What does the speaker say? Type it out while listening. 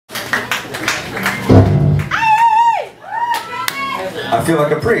I feel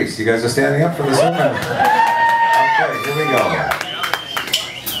like a priest. You guys are standing up for this one? Okay, here we go.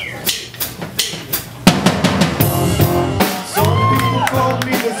 Some people call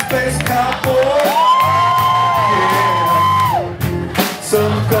me the space cowboy. Yeah.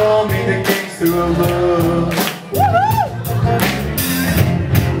 Some call me the gangster of love.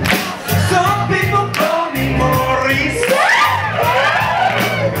 Some people call me Maurice.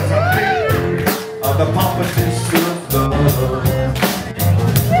 Because I'm king of the pompous of love.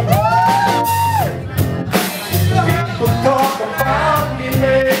 Talk about me,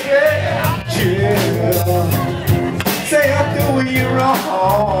 lady, yeah. Say I'm doing you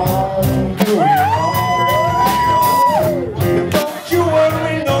wrong, doing you wrong. But don't you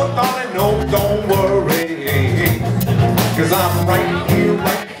worry, no, darling, no, don't worry. 'Cause I'm right here,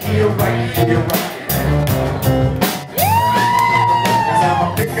 right here, right here, right here. 'Cause I'm a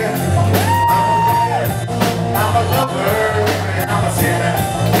picker, I'm a man, I'm a lover, and I'm a sinner.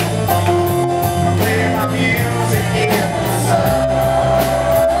 I'm playing my music here.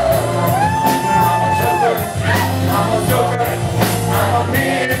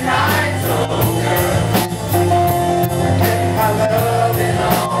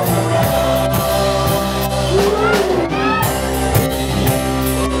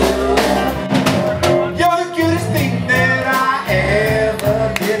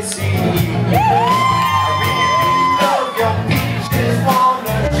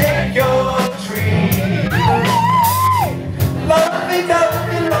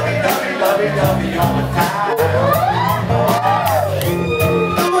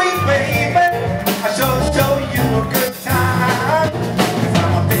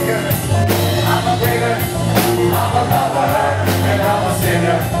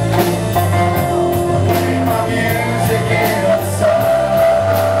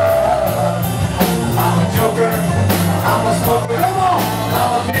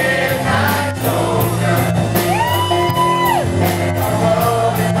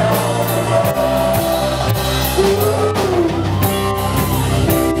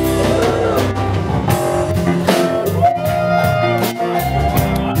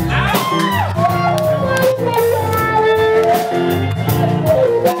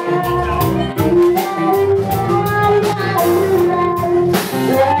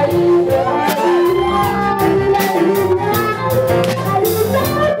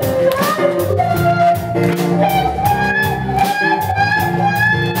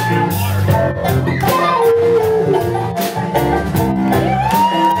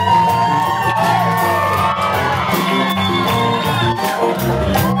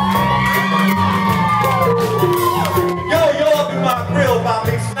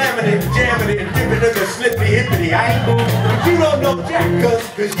 You don't know Jack, cause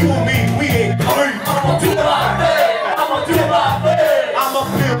you and me, we ain't free. I'ma do my thing, I'ma do my thing. I'm a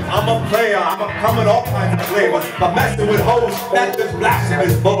pimp, I'm a player, I'm a coming all kinds of flavors. But messing with hoes, that's just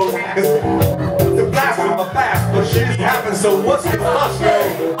blasphemous bubbles. The blast from my past, but shit's happened, so what's the fuss,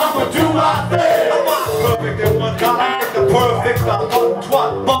 yo? I'ma do my thing. I'm not perfect at one time, I'm the perfect, I'm a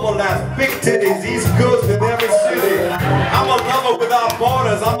twat, bubble ass, big titties, East Coast in every city. I'm a lover without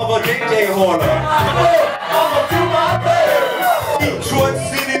borders, I'm a DJ hoarder. I'ma do my thing. Detroit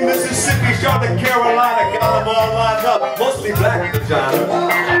City, Mississippi, Charlotte, Carolina, got them all lined up, mostly black vagina.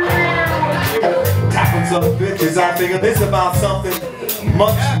 Tapping some bitches, I figure this about something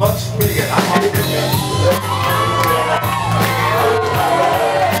much, much bigger.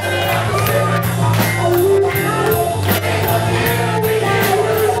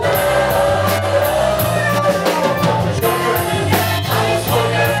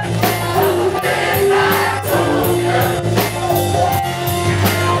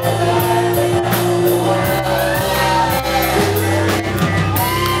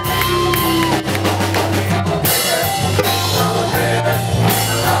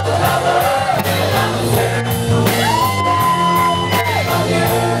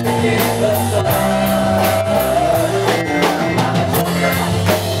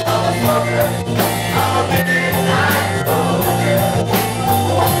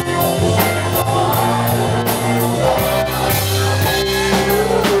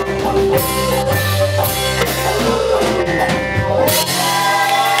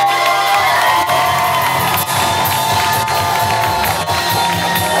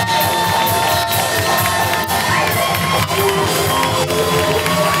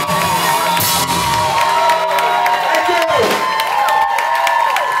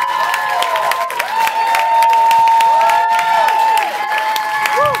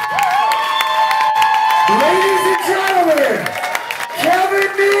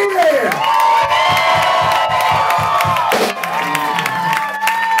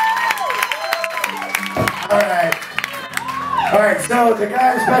 So the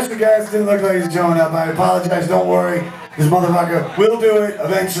guy, the special guest, didn't look like he's showing up. I apologize, don't worry. This motherfucker will do it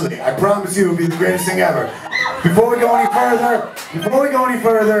eventually. I promise you it'll be the greatest thing ever. Before we go any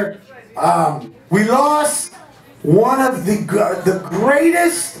further, we lost one of the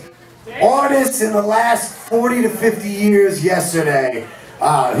greatest artists in the last 40 to 50 years yesterday.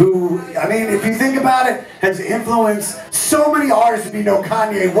 Who, I mean, if you think about it, has influenced so many artists. There'd be no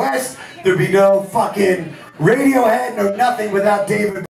Kanye West, there'd be no fucking Radiohead, no nothing without David.